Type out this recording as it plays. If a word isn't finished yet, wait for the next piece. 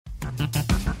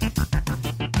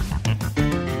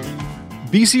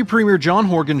BC Premier John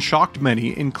Horgan shocked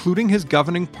many, including his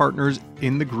governing partners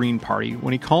in the Green Party,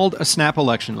 when he called a snap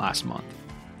election last month.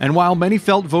 And while many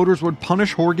felt voters would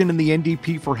punish Horgan and the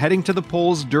NDP for heading to the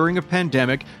polls during a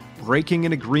pandemic, breaking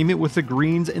an agreement with the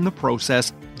Greens in the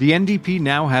process, the NDP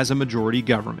now has a majority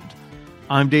government.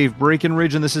 I'm Dave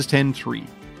Breckenridge, and this is 10-3.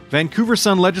 Vancouver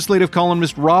Sun legislative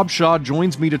columnist Rob Shaw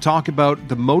joins me to talk about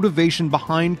the motivation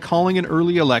behind calling an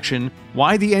early election,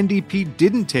 why the NDP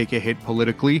didn't take a hit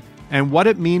politically, and what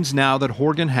it means now that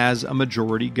Horgan has a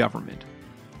majority government.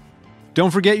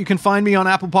 Don't forget you can find me on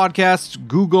Apple Podcasts,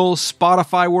 Google,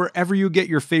 Spotify, wherever you get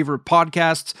your favorite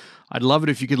podcasts. I'd love it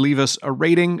if you could leave us a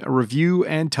rating, a review,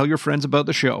 and tell your friends about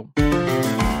the show.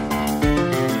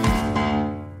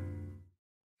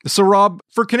 So Rob,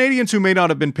 for Canadians who may not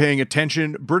have been paying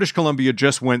attention, British Columbia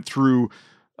just went through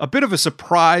a bit of a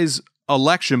surprise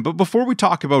election. But before we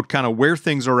talk about kind of where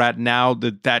things are at now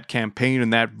that campaign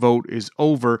and that vote is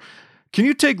over, can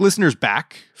you take listeners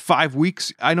back 5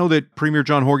 weeks? I know that Premier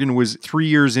John Horgan was 3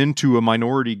 years into a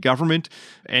minority government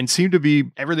and seemed to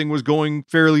be everything was going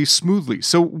fairly smoothly.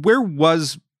 So where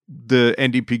was the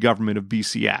NDP government of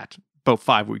BC at about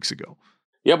 5 weeks ago?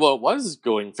 Yeah, well, it was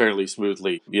going fairly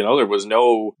smoothly. You know, there was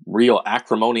no real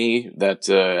acrimony that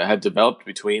had developed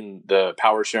between the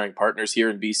power-sharing partners here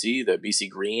in BC, the BC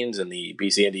Greens and the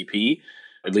BC NDP,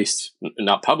 at least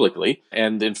not publicly.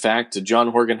 And in fact, John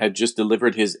Horgan had just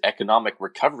delivered his economic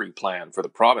recovery plan for the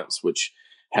province, which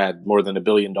had more than $1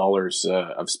 billion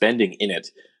of spending in it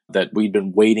that we'd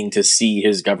been waiting to see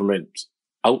his government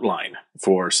outline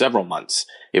for several months.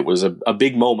 It was a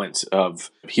big moment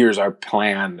of here's our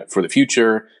plan for the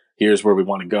future, here's where we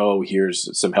want to go, here's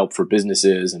some help for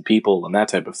businesses and people and that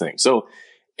type of thing. So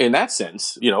in that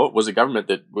sense, you know, it was a government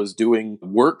that was doing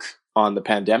work on the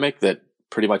pandemic that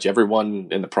pretty much everyone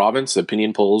in the province,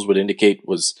 opinion polls would indicate,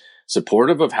 was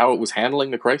supportive of how it was handling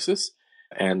the crisis.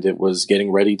 And it was getting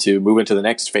ready to move into the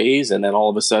next phase. And then all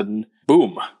of a sudden,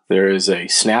 boom, there is a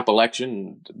snap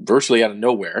election virtually out of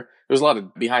nowhere. There was a lot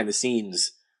of behind the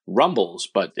scenes rumbles,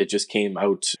 but it just came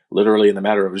out literally in the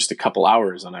matter of just a couple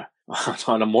hours on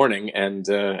a morning, and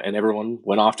everyone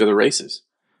went off to the races.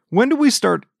 When do we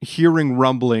start hearing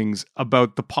rumblings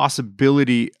about the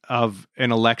possibility of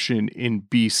an election in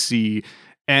BC?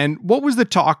 And what was the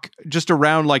talk just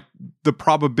around like the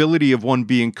probability of one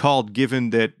being called,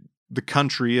 given that the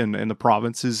country and the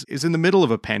province is in the middle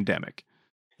of a pandemic?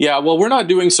 Yeah, well, we're not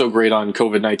doing so great on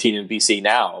COVID-19 in BC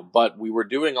now, but we were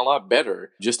doing a lot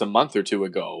better just a month or two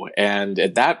ago. And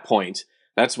at that point,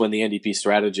 that's when the NDP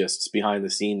strategists behind the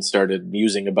scenes started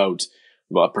musing about,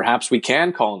 well, perhaps we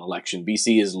can call an election.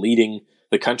 BC is leading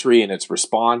the country in its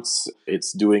response.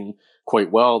 It's doing quite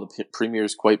well. The premier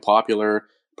is quite popular.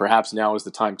 Perhaps now is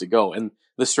the time to go. And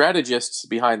the strategists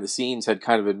behind the scenes had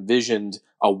kind of envisioned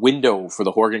a window for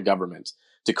the Horgan government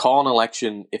to call an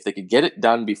election if they could get it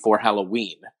done before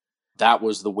Halloween. That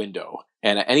was the window.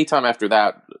 And at any time after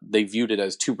that, they viewed it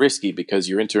as too risky because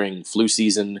you're entering flu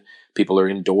season, people are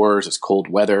indoors, it's cold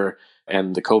weather,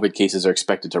 and the COVID cases are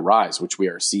expected to rise, which we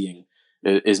are seeing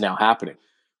is now happening.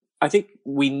 I think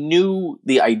we knew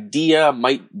the idea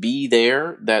might be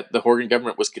there that the Horgan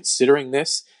government was considering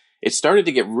this. It started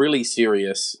to get really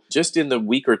serious just in the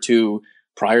week or two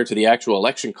prior to the actual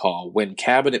election call when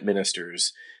cabinet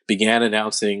ministers began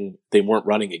announcing they weren't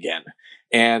running again.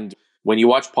 And when you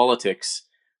watch politics,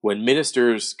 when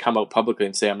ministers come out publicly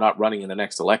and say, I'm not running in the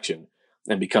next election,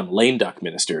 and become lame duck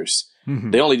ministers,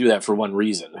 they only do that for one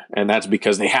reason, and that's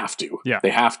because they have to. Yeah. They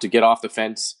have to get off the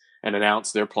fence and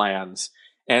announce their plans.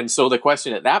 And so the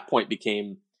question at that point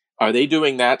became, are they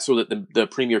doing that so that the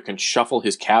premier can shuffle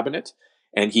his cabinet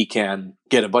and he can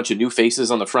get a bunch of new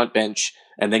faces on the front bench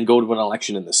and then go to an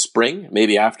election in the spring,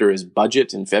 maybe after his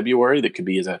budget in February, that could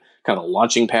be as a kind of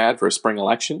launching pad for a spring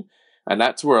election? And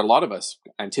that's where a lot of us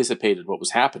anticipated what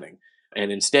was happening.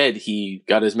 And instead, he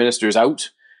got his ministers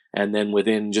out and then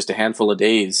within just a handful of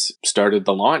days started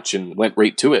the launch and went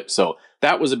right to it. So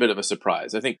that was a bit of a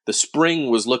surprise. I think the spring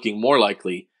was looking more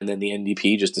likely, and then the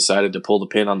NDP just decided to pull the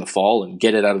pin on the fall and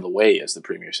get it out of the way, as the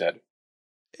premier said.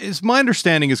 As my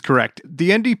understanding is correct,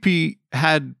 the NDP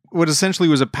had what essentially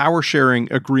was a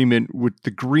power-sharing agreement with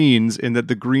the Greens in that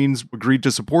the Greens agreed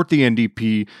to support the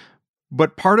NDP,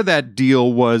 but part of that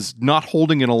deal was not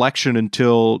holding an election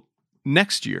until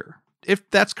next year. If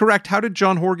that's correct, how did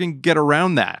John Horgan get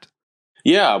around that?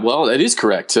 Yeah, well, it is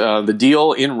correct. The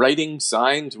deal in writing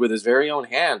signed with his very own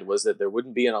hand was that there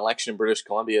wouldn't be an election in British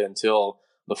Columbia until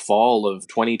the fall of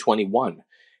 2021.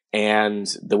 And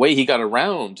the way he got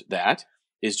around that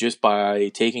is just by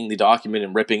taking the document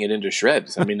and ripping it into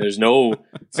shreds. I mean, there's no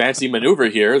fancy maneuver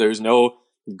here. There's no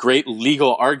great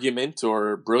legal argument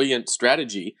or brilliant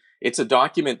strategy. It's a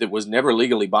document that was never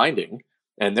legally binding.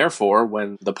 And therefore,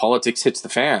 when the politics hits the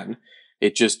fan,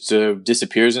 it just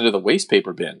disappears into the waste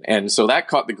paper bin. And so that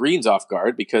caught the Greens off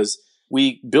guard because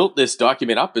we built this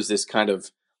document up as this kind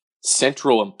of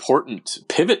central important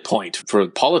pivot point for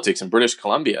politics in British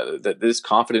Columbia, that this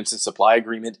confidence and supply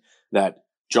agreement that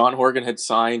John Horgan had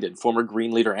signed and former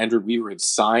Green leader Andrew Weaver had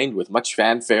signed with much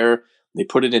fanfare. They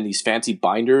put it in these fancy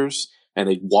binders and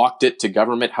they walked it to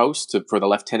Government House for the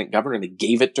Lieutenant Governor, and they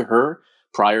gave it to her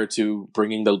prior to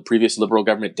bringing the previous Liberal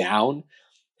government down.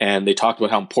 And they talked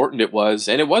about how important it was.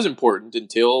 And it was important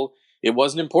until it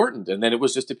wasn't important. And then it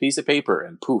was just a piece of paper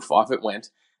and poof, off it went.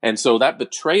 And so that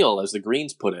betrayal, as the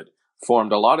Greens put it,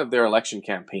 formed a lot of their election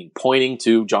campaign, pointing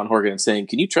to John Horgan and saying,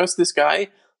 can you trust this guy?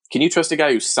 Can you trust a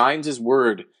guy who signs his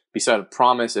word beside a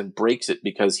promise and breaks it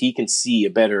because he can see a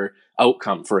better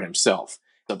outcome for himself?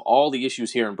 Of all the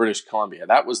issues here in British Columbia,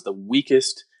 that was the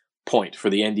weakest point for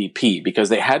the NDP because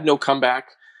they had no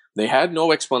comeback. They had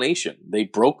no explanation. They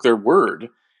broke their word.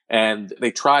 And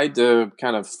they tried to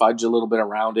kind of fudge a little bit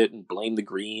around it and blame the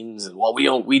Greens. And, well,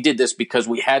 we did this because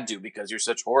we had to, because you're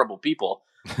such horrible people.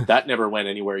 That never went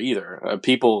anywhere either.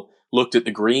 People looked at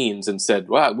the Greens and said,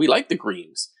 well, we like the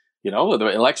Greens. You know, the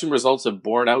election results have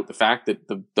borne out the fact that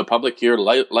the public here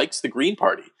likes the Green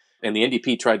Party. And the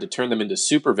NDP tried to turn them into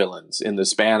supervillains in the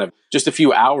span of just a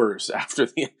few hours after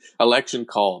the election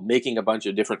call, making a bunch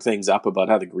of different things up about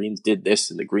how the Greens did this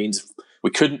and the Greens,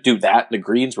 we couldn't do that. And the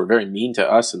Greens were very mean to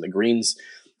us and the Greens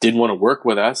didn't want to work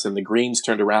with us. And the Greens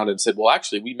turned around and said, well,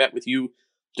 actually, we met with you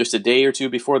just a day or two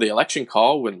before the election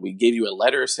call when we gave you a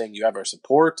letter saying you have our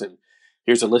support. And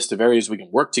here's a list of areas we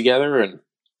can work together. And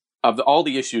of all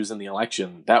the issues in the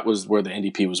election, that was where the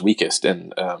NDP was weakest.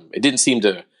 And it didn't seem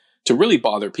to really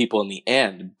bother people in the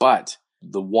end. But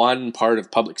the one part of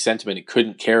public sentiment it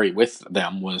couldn't carry with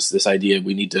them was this idea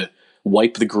we need to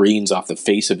wipe the Greens off the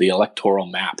face of the electoral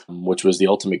map, which was the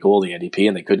ultimate goal of the NDP,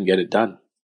 and they couldn't get it done.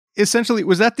 Essentially,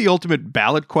 was that the ultimate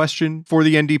ballot question for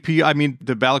the NDP? I mean,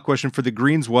 the ballot question for the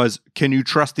Greens was, can you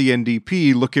trust the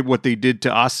NDP? Look at what they did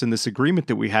to us in this agreement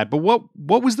that we had. But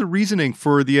what was the reasoning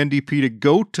for the NDP to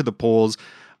go to the polls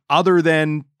other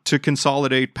than to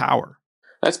consolidate power?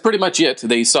 That's pretty much it.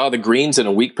 They saw the Greens in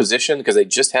a weak position because they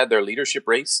just had their leadership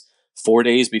race 4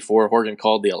 days before Horgan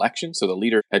called the election. So the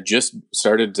leader had just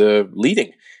started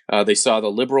leading. They saw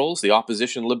the Liberals, the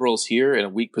opposition Liberals here, in a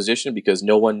weak position because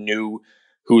no one knew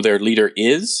who their leader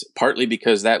is, partly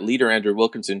because that leader, Andrew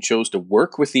Wilkinson, chose to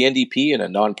work with the NDP in a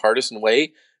nonpartisan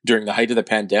way during the height of the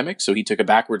pandemic. So he took a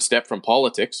backward step from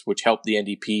politics, which helped the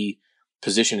NDP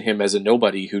position him as a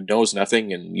nobody who knows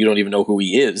nothing and you don't even know who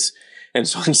he is. And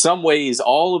so in some ways,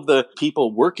 all of the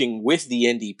people working with the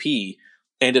NDP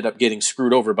ended up getting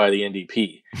screwed over by the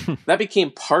NDP. That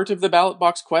became part of the ballot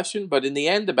box question. But in the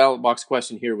end, the ballot box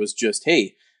question here was just,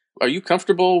 hey, are you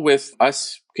comfortable with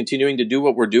us continuing to do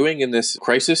what we're doing in this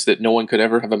crisis that no one could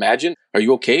ever have imagined? Are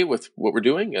you okay with what we're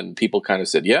doing? And people kind of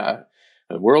said, yeah,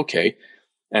 we're okay.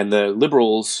 And the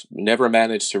Liberals never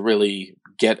managed to really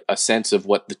get a sense of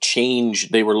what the change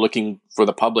they were looking for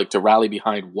the public to rally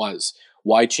behind was.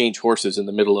 Why change horses in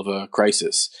the middle of a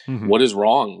crisis? Mm-hmm. What is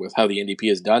wrong with how the NDP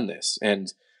has done this?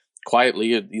 And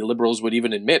quietly, the Liberals would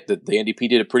even admit that the NDP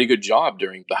did a pretty good job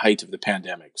during the height of the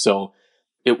pandemic. So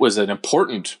it was an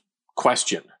important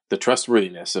question, the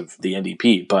trustworthiness of the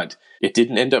NDP, but it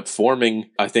didn't end up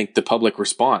forming, I think, the public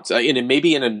response. And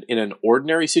maybe in an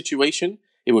ordinary situation,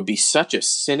 it would be such a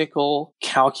cynical,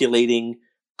 calculating,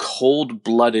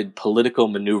 cold-blooded political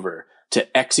maneuver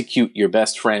to execute your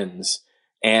best friends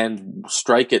and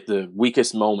strike at the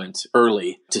weakest moment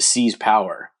early to seize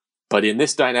power. But in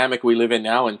this dynamic we live in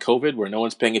now in COVID, where no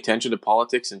one's paying attention to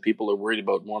politics and people are worried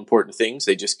about more important things,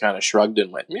 they just kind of shrugged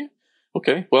and went,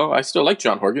 okay, well, I still like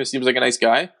John Horgan. He seems like a nice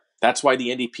guy. That's why the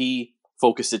NDP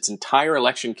focused its entire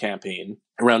election campaign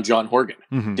around John Horgan.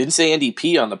 Mm-hmm. Didn't say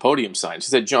NDP on the podium signs. It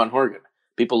said John Horgan.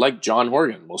 People like John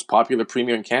Horgan, most popular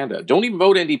premier in Canada. Don't even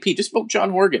vote NDP. Just vote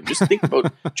John Horgan. Just think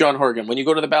about John Horgan when you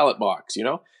go to the ballot box, you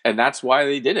know? And that's why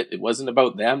they did it. It wasn't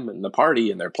about them and the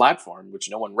party and their platform, which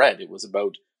no one read. It was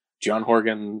about John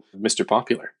Horgan, Mr.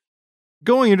 Popular.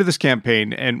 Going into this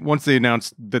campaign, and once they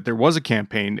announced that there was a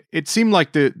campaign, it seemed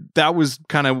like that was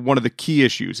kind of one of the key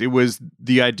issues. It was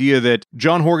the idea that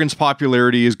John Horgan's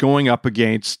popularity is going up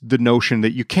against the notion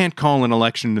that you can't call an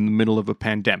election in the middle of a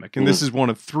pandemic. And this is one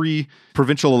of 3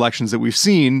 provincial elections that we've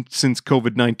seen since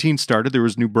COVID-19 started. There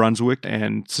was New Brunswick,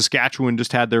 and Saskatchewan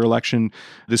just had their election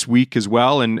this week as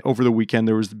well. And over the weekend,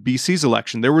 there was the BC's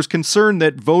election. There was concern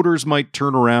that voters might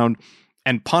turn around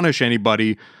and punish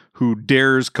anybody who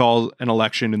dares call an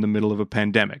election in the middle of a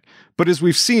pandemic. But as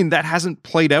we've seen, that hasn't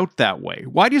played out that way.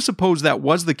 Why do you suppose that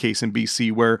was the case in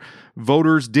BC, where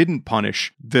voters didn't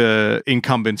punish the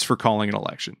incumbents for calling an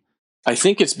election? I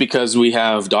think it's because we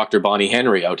have Dr. Bonnie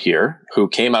Henry out here, who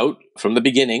came out from the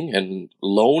beginning and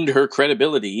loaned her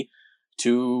credibility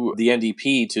to the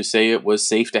NDP to say it was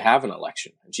safe to have an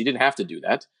election. And she didn't have to do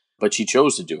that, but she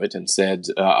chose to do it and said,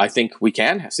 I think we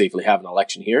can safely have an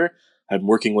election here. I'm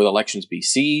working with Elections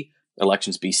BC.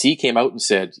 Elections BC came out and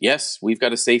said, yes, we've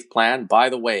got a safe plan. By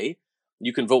the way,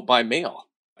 you can vote by mail.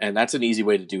 And that's an easy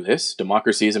way to do this.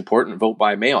 Democracy is important. Vote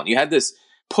by mail. And you had this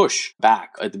push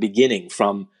back at the beginning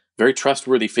from very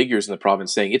trustworthy figures in the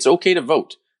province saying, it's okay to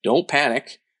vote. Don't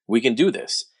panic. We can do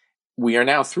this. We are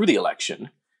now through the election.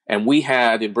 And we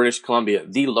had in British Columbia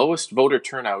the lowest voter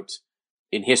turnout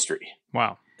in history.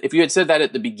 Wow. If you had said that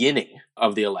at the beginning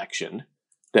of the election,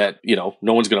 that, no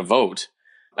one's going to vote,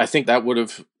 I think that would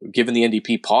have given the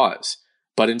NDP pause.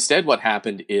 But instead what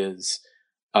happened is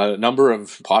a number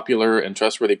of popular and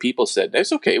trustworthy people said,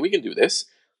 it's okay, we can do this.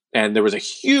 And there was a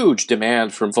huge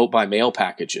demand for vote by mail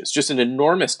packages, just an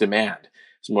enormous demand.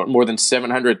 More than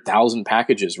 700,000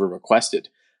 packages were requested.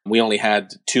 We only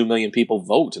had 2 million people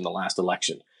vote in the last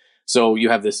election. So you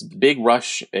have this big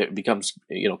rush. It becomes,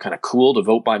 kind of cool to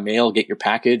vote by mail, get your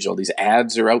package. All these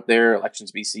ads are out there,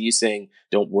 Elections BC saying,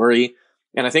 don't worry.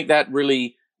 And I think that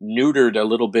really neutered a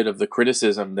little bit of the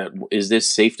criticism that, is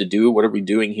this safe to do? What are we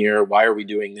doing here? Why are we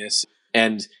doing this?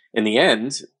 And in the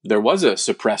end, there was a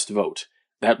suppressed vote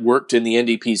that worked in the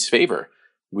NDP's favor.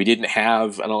 We didn't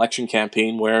have an election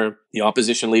campaign where the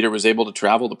opposition leader was able to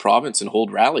travel the province and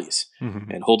hold rallies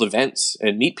and hold events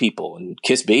and meet people and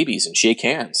kiss babies and shake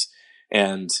hands.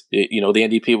 And, the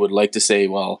NDP would like to say,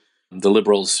 well, the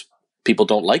Liberals, people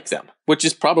don't like them, which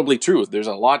is probably true. There's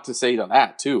a lot to say to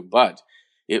that too, but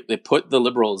it put the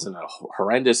Liberals in a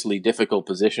horrendously difficult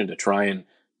position to try and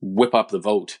whip up the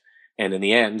vote. And in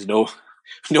the end,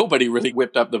 nobody really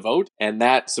whipped up the vote. And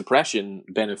that suppression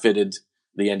benefited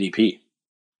the NDP.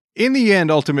 In the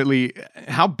end, ultimately,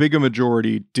 how big a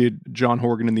majority did John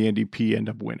Horgan and the NDP end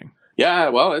up winning? Yeah,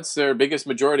 well, it's their biggest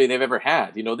majority they've ever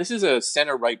had. This is a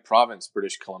center-right province,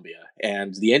 British Columbia,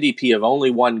 and the NDP have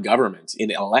only won government in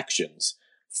elections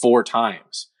 4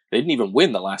 times. They didn't even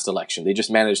win the last election. They just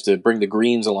managed to bring the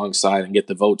Greens alongside and get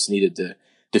the votes needed to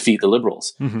defeat the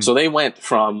Liberals. So they went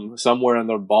from somewhere in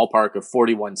the ballpark of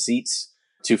 41 seats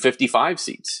to 55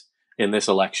 seats in this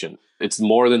election. It's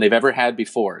more than they've ever had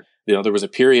before. There was a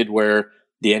period where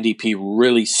the NDP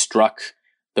really struck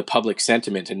the public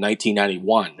sentiment in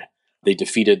 1991. They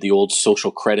defeated the old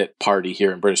Social Credit Party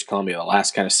here in British Columbia, the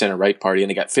last kind of center-right party, and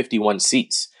they got 51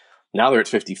 seats. Now they're at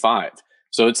 55.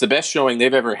 So it's the best showing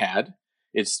they've ever had.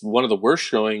 It's one of the worst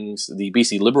showings the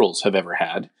BC Liberals have ever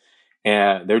had.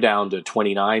 And they're down to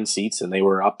 29 seats, and they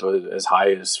were up as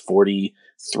high as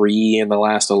 43 in the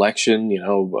last election,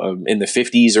 in the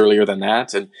 50s earlier than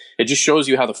that. And it just shows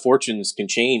you how the fortunes can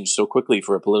change so quickly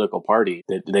for a political party,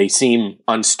 that they seem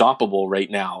unstoppable right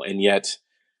now. And yet,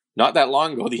 not that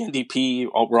long ago, the NDP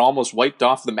were almost wiped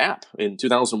off the map. In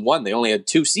 2001, they only had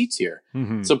 2 seats here.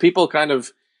 So people kind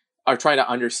of are trying to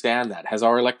understand that. Has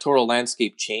our electoral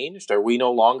landscape changed? Are we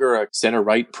no longer a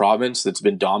center-right province that's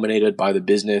been dominated by the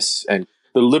business and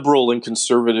the Liberal and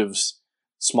Conservatives,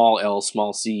 small L,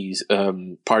 small C's,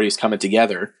 parties coming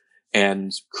together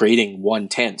and creating one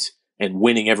tent and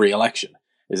winning every election?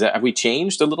 Have we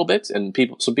changed a little bit? And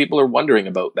people are wondering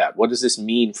about that. What does this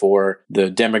mean for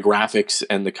the demographics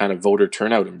and the kind of voter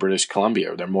turnout in British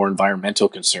Columbia? Are there more environmental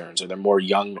concerns? Are there more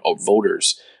young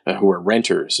voters who are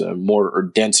renters,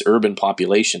 more dense urban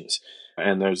populations?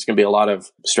 And there's going to be a lot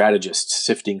of strategists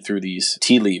sifting through these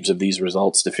tea leaves of these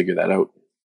results to figure that out.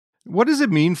 What does it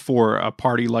mean for a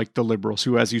party like the Liberals,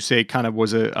 who, as you say, kind of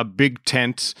was a big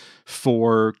tent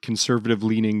for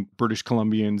conservative-leaning British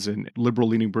Columbians and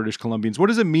liberal-leaning British Columbians? What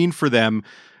does it mean for them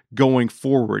going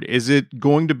forward? Is it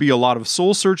going to be a lot of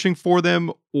soul-searching for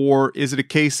them, or is it a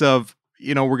case of,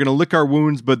 we're going to lick our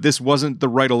wounds, but this wasn't the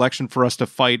right election for us to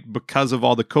fight because of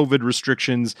all the COVID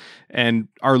restrictions, and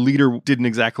our leader didn't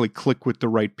exactly click with the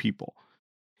right people?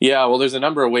 Yeah, well, there's a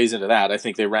number of ways into that. I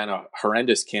think they ran a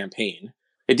horrendous campaign.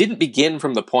 It didn't begin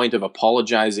from the point of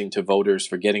apologizing to voters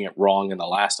for getting it wrong in the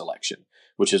last election,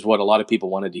 which is what a lot of people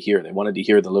wanted to hear. They wanted to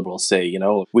hear the Liberals say,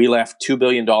 we left $2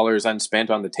 billion unspent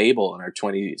on the table in our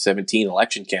 2017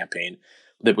 election campaign.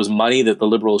 That was money that the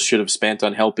Liberals should have spent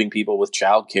on helping people with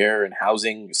childcare and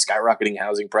housing, skyrocketing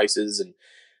housing prices and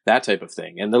that type of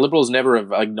thing. And the Liberals never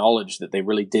have acknowledged that they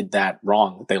really did that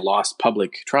wrong, that they lost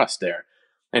public trust there.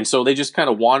 And so they just kind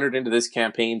of wandered into this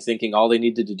campaign thinking all they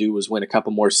needed to do was win a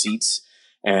couple more seats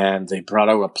And they brought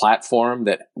out a platform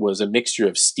that was a mixture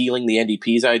of stealing the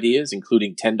NDP's ideas,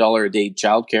 including $10 a day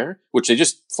childcare, which they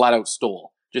just flat out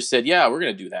stole. Just said, yeah, we're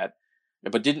going to do that,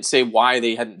 but didn't say why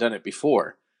they hadn't done it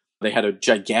before. They had a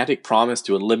gigantic promise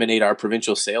to eliminate our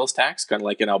provincial sales tax, kind of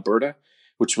like in Alberta,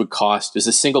 which would cost, is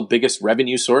the single biggest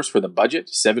revenue source for the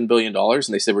budget, $7 billion. And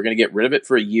they said, we're going to get rid of it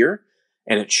for a year.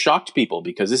 And it shocked people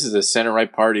because this is a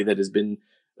center-right party that has been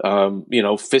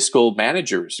fiscal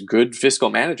managers, good fiscal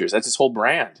managers. That's his whole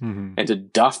brand. Mm-hmm. And to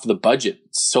duff the budget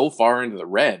so far into the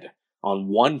red on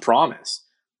one promise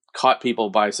caught people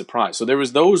by surprise. So there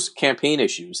was those campaign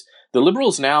issues. The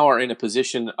Liberals now are in a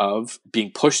position of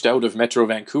being pushed out of Metro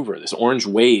Vancouver. This orange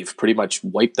wave pretty much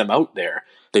wiped them out there.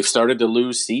 They've started to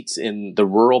lose seats in the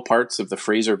rural parts of the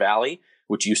Fraser Valley,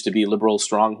 which used to be Liberal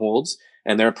strongholds.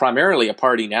 And they're primarily a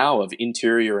party now of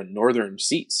interior and northern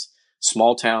seats.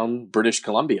 Small town British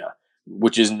Columbia,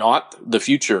 which is not the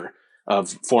future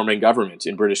of forming government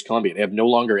in British Columbia. They have no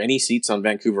longer any seats on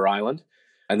Vancouver Island,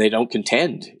 and they don't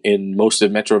contend in most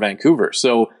of Metro Vancouver.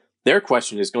 So their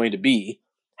question is going to be,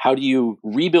 how do you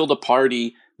rebuild a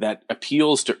party that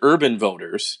appeals to urban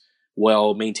voters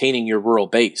while maintaining your rural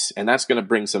base? And that's going to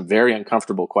bring some very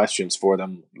uncomfortable questions for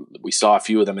them. We saw a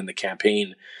few of them in the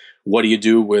campaign. What do you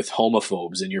do with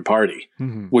homophobes in your party,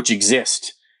 which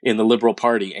exist in the Liberal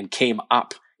Party and came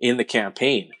up in the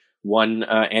campaign? One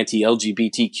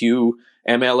anti-LGBTQ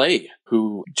MLA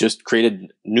who just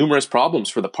created numerous problems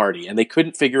for the party, and they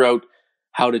couldn't figure out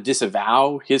how to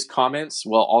disavow his comments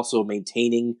while also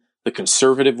maintaining the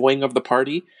conservative wing of the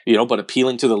party, but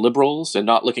appealing to the Liberals and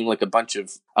not looking like a bunch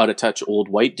of out-of-touch old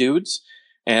white dudes.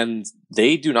 And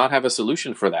they do not have a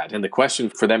solution for that. And the question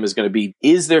for them is going to be,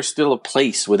 is there still a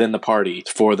place within the party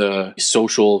for the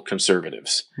social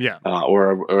conservatives? Yeah.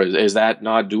 Or is that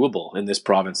not doable in this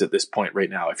province at this point right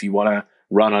now? If you want to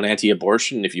run on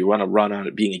anti-abortion, if you want to run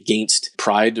on being against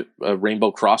pride,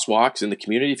 rainbow crosswalks in the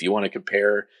community, if you want to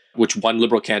compare, which one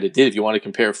Liberal candidate did, if you want to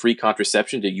compare free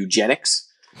contraception to eugenics,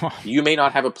 you may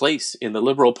not have a place in the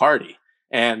Liberal Party.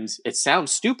 And it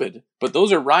sounds stupid, but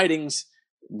those are ridings,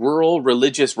 rural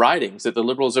religious ridings that the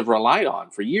Liberals have relied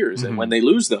on for years. Mm-hmm. And when they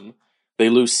lose them, they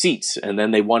lose seats. And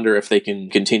then they wonder if they can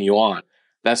continue on.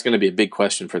 That's going to be a big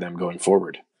question for them going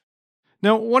forward.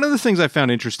 Now, one of the things I found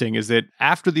interesting is that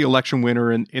after the election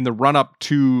winner and in the run-up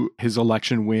to his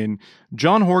election win,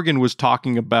 John Horgan was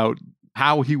talking about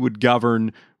how he would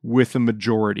govern with a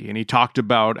majority. And he talked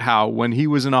about how when he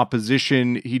was in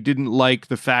opposition, he didn't like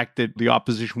the fact that the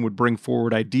opposition would bring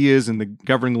forward ideas and the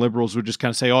governing Liberals would just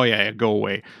kind of say, oh yeah, go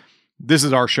away. This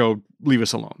is our show. Leave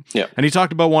us alone. Yeah. And he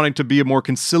talked about wanting to be a more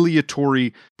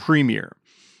conciliatory premier.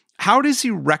 How does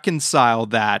he reconcile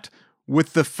that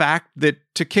with the fact that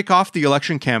to kick off the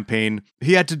election campaign,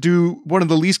 he had to do one of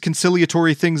the least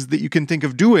conciliatory things that you can think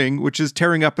of doing, which is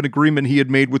tearing up an agreement he had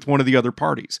made with one of the other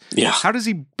parties? Yeah. How does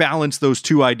he balance those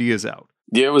two ideas out?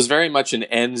 Yeah, it was very much an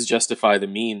ends justify the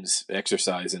means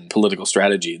exercise in political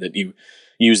strategy, that you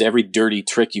use every dirty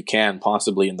trick you can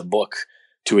possibly in the book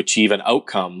to achieve an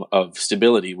outcome of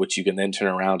stability, which you can then turn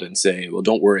around and say, well,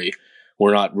 don't worry,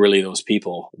 we're not really those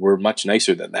people. We're much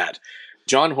nicer than that.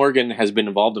 John Horgan has been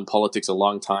involved in politics a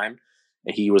long time.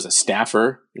 He was a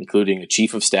staffer, including a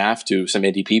chief of staff to some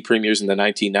NDP premiers in the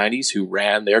 1990s who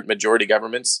ran their majority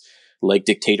governments like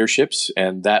dictatorships.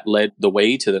 And that led the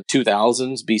way to the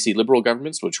 2000s BC Liberal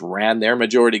governments, which ran their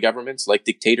majority governments like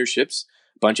dictatorships.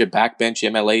 A bunch of backbench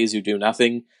MLAs who do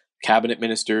nothing, cabinet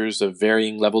ministers of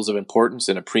varying levels of importance,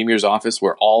 in a premier's office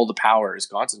where all the power is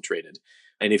concentrated.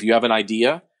 And if you have an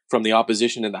idea from the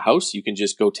opposition in the House, you can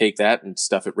just go take that and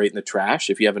stuff it right in the trash.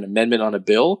 If you have an amendment on a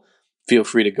bill, feel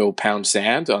free to go pound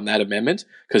sand on that amendment,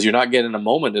 because you're not getting a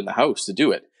moment in the House to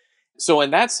do it. So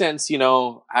in that sense,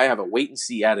 I have a wait and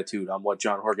see attitude on what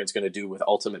John Horgan's going to do with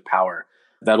ultimate power.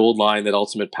 That old line that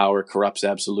ultimate power corrupts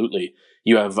absolutely.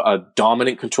 You have a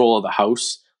dominant control of the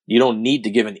House. You don't need to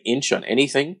give an inch on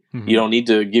anything. Mm-hmm. You don't need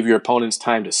to give your opponents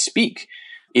time to speak.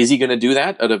 Is he going to do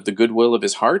that out of the goodwill of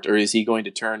his heart, or is he going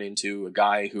to turn into a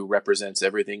guy who represents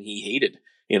everything he hated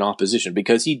in opposition?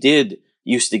 Because he did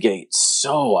used to get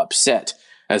so upset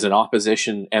as an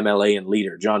opposition MLA and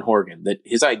leader, John Horgan, that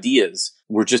his ideas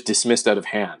were just dismissed out of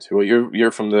hand. Well,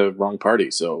 you're from the wrong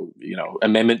party, so,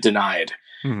 amendment denied.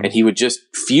 Mm-hmm. And he would just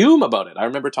fume about it. I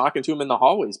remember talking to him in the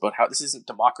hallways about how this isn't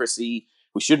democracy.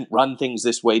 We shouldn't run things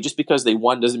this way. Just because they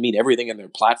won doesn't mean everything in their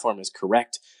platform is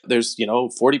correct. There's,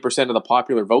 40% of the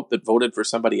popular vote that voted for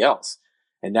somebody else.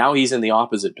 And now he's in the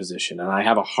opposite position. And I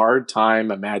have a hard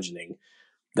time imagining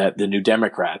that the New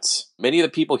Democrats, many of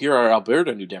the people here are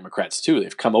Alberta New Democrats too.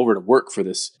 They've come over to work for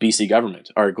this BC government,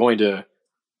 are going to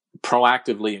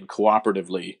proactively and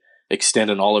cooperatively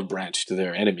extend an olive branch to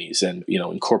their enemies and,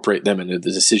 incorporate them into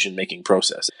the decision-making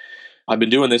process. I've been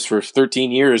doing this for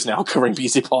 13 years now, covering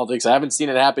BC politics. I haven't seen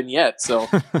it happen yet, so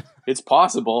it's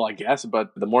possible, I guess,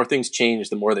 but the more things change,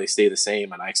 the more they stay the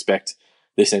same, and I expect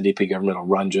this NDP government will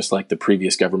run just like the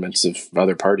previous governments of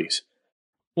other parties.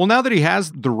 Well, now that he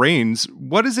has the reins,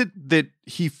 what is it that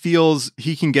he feels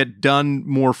he can get done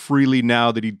more freely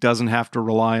now that he doesn't have to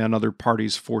rely on other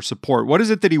parties for support? What is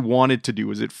it that he wanted to do?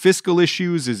 Is it fiscal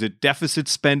issues? Is it deficit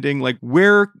spending? Like,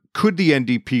 where could the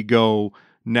NDP go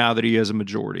now that he has a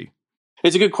majority?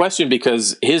 It's a good question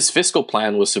because his fiscal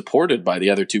plan was supported by the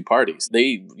other two parties.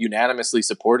 They unanimously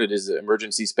supported his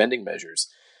emergency spending measures.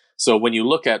 So when you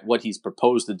look at what he's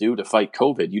proposed to do to fight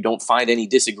COVID, you don't find any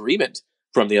disagreement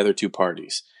from the other two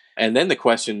parties. And then the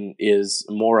question is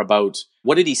more about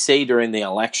what did he say during the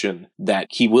election that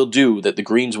he will do that the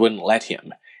Greens wouldn't let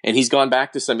him? And he's gone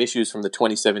back to some issues from the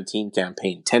 2017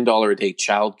 campaign, $10 a day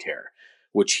childcare,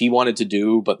 which he wanted to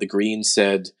do, but the Greens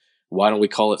said, why don't we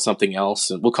call it something else?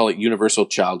 And we'll call it universal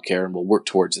childcare and we'll work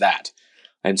towards that.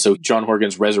 And so John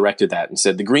Horgan's resurrected that and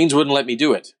said, the Greens wouldn't let me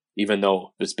do it, even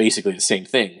though it's basically the same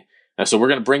thing. And so we're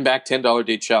going to bring back $10 a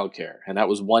day childcare. And that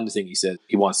was one thing he said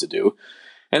he wants to do.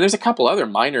 And there's a couple other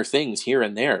minor things here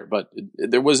and there, but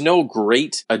there was no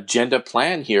great agenda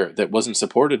plan here that wasn't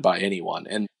supported by anyone.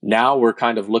 And now we're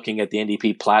kind of looking at the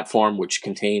NDP platform, which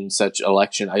contains such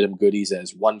election item goodies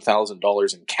as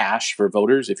 $1,000 in cash for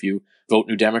voters if you vote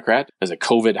New Democrat, as a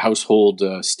COVID household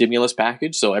stimulus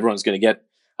package. So everyone's going to get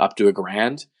up to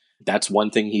 $1,000. That's one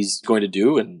thing he's going to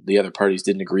do, and the other parties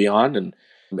didn't agree on. And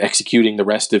executing the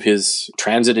rest of his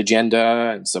transit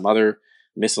agenda and some other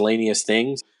miscellaneous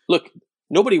things. Look,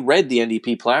 nobody read the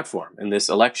NDP platform in this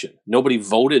election. Nobody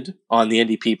voted on the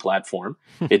NDP platform.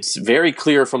 It's very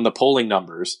clear from the polling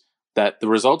numbers that the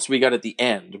results we got at the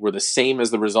end were the same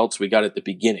as the results we got at the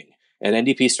beginning. And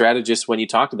NDP strategists, when you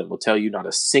talk to them, will tell you not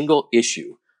a single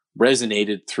issue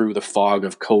resonated through the fog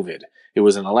of COVID. It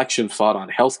was an election fought on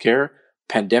healthcare,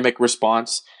 pandemic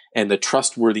response, and the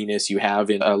trustworthiness you have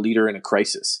in a leader in a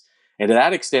crisis. And to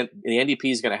that extent, the NDP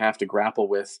is going to have to grapple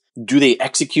with, do they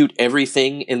execute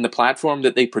everything in the platform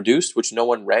that they produced, which no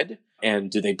one read? And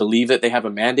do they believe that they have a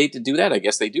mandate to do that? I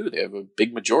guess they do. They have a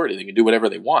big majority. They can do whatever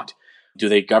they want. Do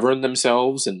they govern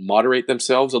themselves and moderate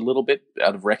themselves a little bit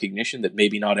out of recognition that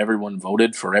maybe not everyone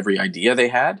voted for every idea they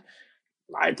had?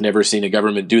 I've never seen a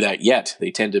government do that yet.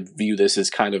 They tend to view this as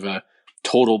kind of a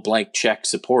total blank check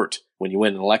support when you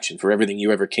win an election for everything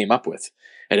you ever came up with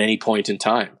at any point in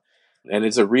time. And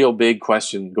it's a real big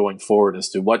question going forward as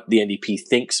to what the NDP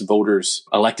thinks voters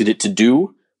elected it to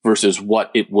do versus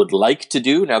what it would like to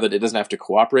do now that it doesn't have to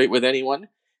cooperate with anyone,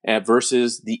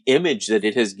 versus the image that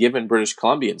it has given British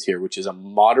Columbians here, which is a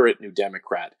moderate New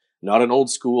Democrat, not an old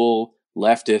school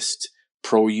leftist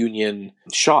pro-union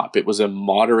shop. It was a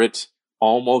moderate,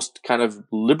 almost kind of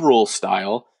liberal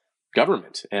style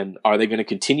government. And are they going to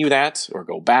continue that or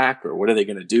go back, or what are they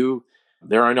going to do?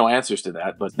 There are no answers to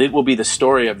that, but it will be the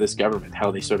story of this government,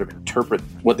 how they sort of interpret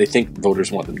what they think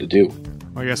voters want them to do.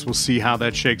 I guess we'll see how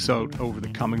that shakes out over the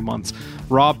coming months.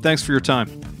 Rob, thanks for your time.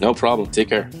 No problem. Take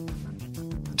care.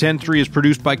 10-3 is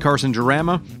produced by Carson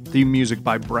Jarama. Theme music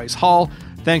by Bryce Hall.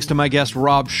 Thanks to my guest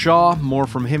Rob Shaw. More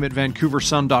from him at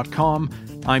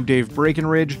vancouversun.com. I'm Dave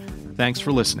Breckenridge. Thanks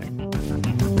for listening.